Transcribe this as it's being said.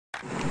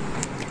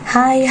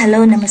Hi, hello,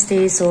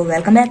 namaste. So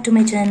welcome back to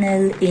my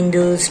channel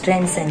Indu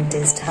Strength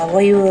Scientist. How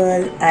are you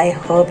all? I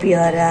hope you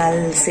are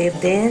all safe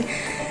there.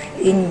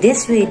 In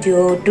this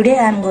video today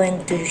I am going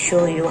to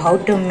show you how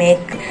to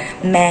make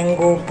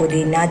mango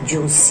pudina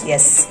juice.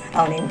 Yes,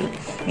 avunandi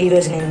ee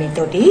roju nenu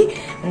meetoti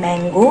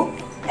mango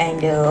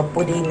and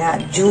pudina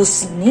juice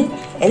ni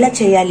ela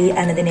cheyali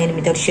anadi nenu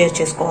meeto share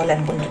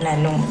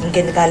chesukovalanuntunanu.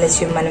 Inkenduku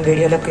alashyam manam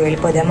video loki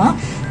velipodama.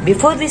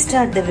 Before we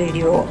start the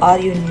video, are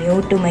you new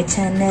to my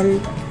channel?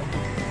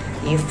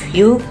 If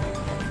you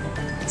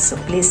so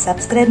please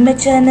subscribe my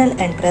channel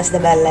and press the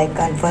bell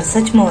icon for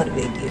such more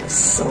videos.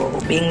 So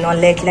being no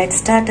late, let's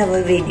start our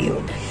video.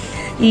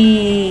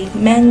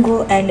 Mango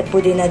and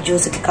pudina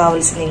juice ki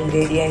kavalsina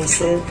ingredients: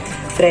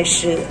 fresh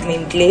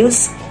mint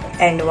leaves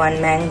and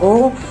 1 mango,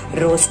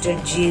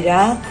 roasted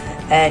jeera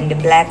and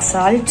black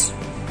salt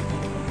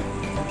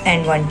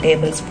and 1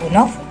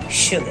 tablespoon of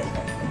sugar.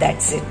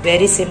 That's it.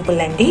 Very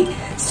simple, Andy.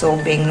 So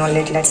being no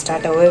late, let's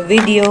start our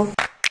video.